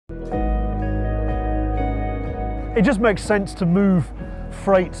It just makes sense to move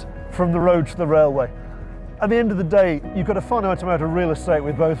freight from the road to the railway. At the end of the day, you've got a finite amount of real estate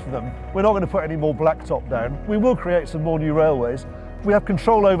with both of them. We're not going to put any more blacktop down. We will create some more new railways. We have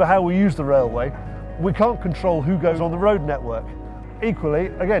control over how we use the railway. We can't control who goes on the road network. Equally,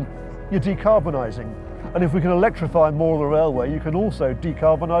 again, you're decarbonising. And if we can electrify more of the railway, you can also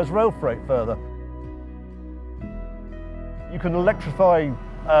decarbonise rail freight further. You can electrify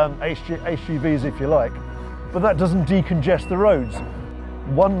HGVs if you like, but that doesn't decongest the roads.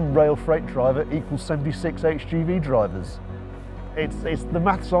 One rail freight driver equals 76 HGV drivers. The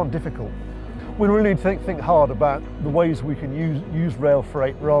maths aren't difficult. We really need to think hard about the ways we can use rail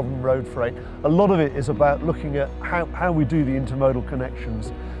freight rather than road freight. A lot of it is about looking at how we do the intermodal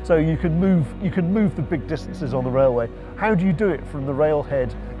connections. So you can move the big distances on the railway. How do you do it from the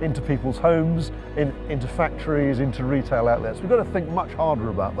railhead into people's homes, into factories, into retail outlets? We've got to think much harder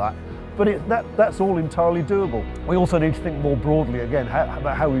about that. But that's all entirely doable. We also need to think more broadly again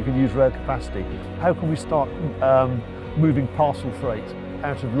about how we can use rail capacity. How can we start moving parcel freight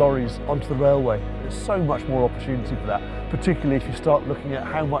out of lorries onto the railway? There's so much more opportunity for that, particularly if you start looking at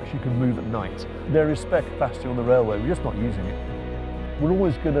how much you can move at night. There is spare capacity on the railway, we're just not using it. We're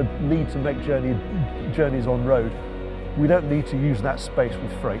always going to need to make journeys on road. We don't need to use that space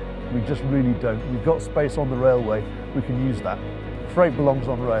with freight. We just really don't. We've got space on the railway, we can use that. Freight belongs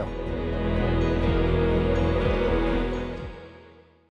on rail.